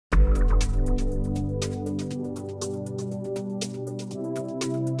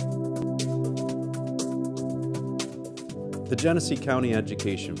The Genesee County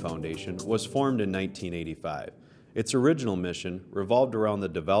Education Foundation was formed in 1985. Its original mission revolved around the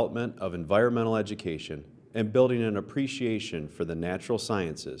development of environmental education and building an appreciation for the natural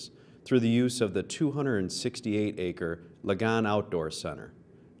sciences through the use of the 268-acre Lagan Outdoor Center,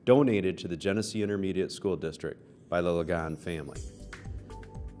 donated to the Genesee Intermediate School District by the Lagan family.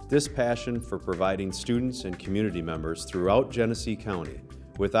 This passion for providing students and community members throughout Genesee County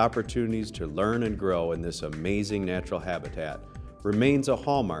with opportunities to learn and grow in this amazing natural habitat remains a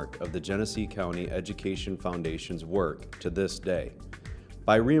hallmark of the Genesee County Education Foundation's work to this day.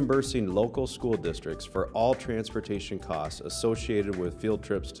 By reimbursing local school districts for all transportation costs associated with field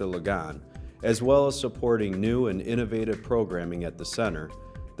trips to Lagan, as well as supporting new and innovative programming at the center,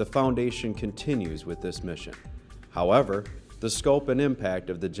 the foundation continues with this mission. However, the scope and impact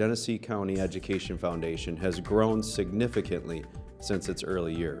of the Genesee County Education Foundation has grown significantly since its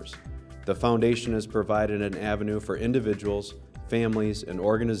early years. The foundation has provided an avenue for individuals, families, and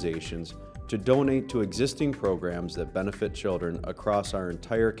organizations to donate to existing programs that benefit children across our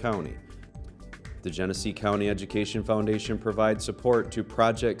entire county. The Genesee County Education Foundation provides support to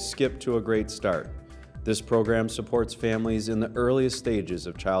Project Skip to a Great Start. This program supports families in the earliest stages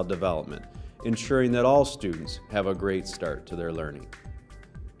of child development, ensuring that all students have a great start to their learning.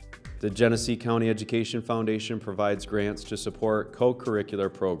 The Genesee County Education Foundation provides grants to support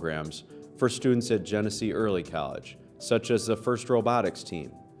co-curricular programs for students at Genesee Early College, such as the First Robotics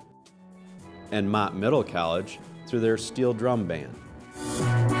Team, and Mott Middle College through their Steel Drum Band.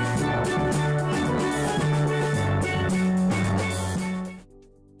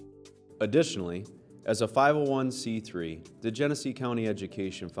 Additionally, as a 501c3, the Genesee County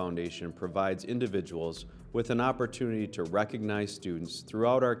Education Foundation provides individuals with an opportunity to recognize students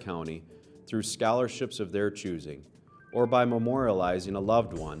throughout our county through scholarships of their choosing, or by memorializing a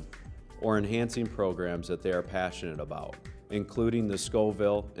loved one, or enhancing programs that they are passionate about, including the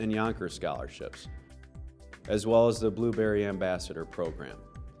Scoville and Yonkers scholarships, as well as the Blueberry Ambassador program.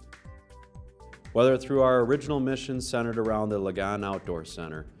 Whether through our original mission centered around the Lagan Outdoor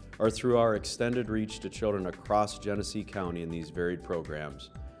Center, or through our extended reach to children across Genesee County in these varied programs,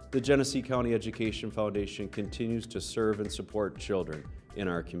 the Genesee County Education Foundation continues to serve and support children in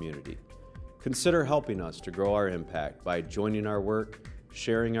our community. Consider helping us to grow our impact by joining our work,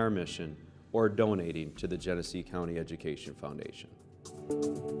 sharing our mission, or donating to the Genesee County Education Foundation.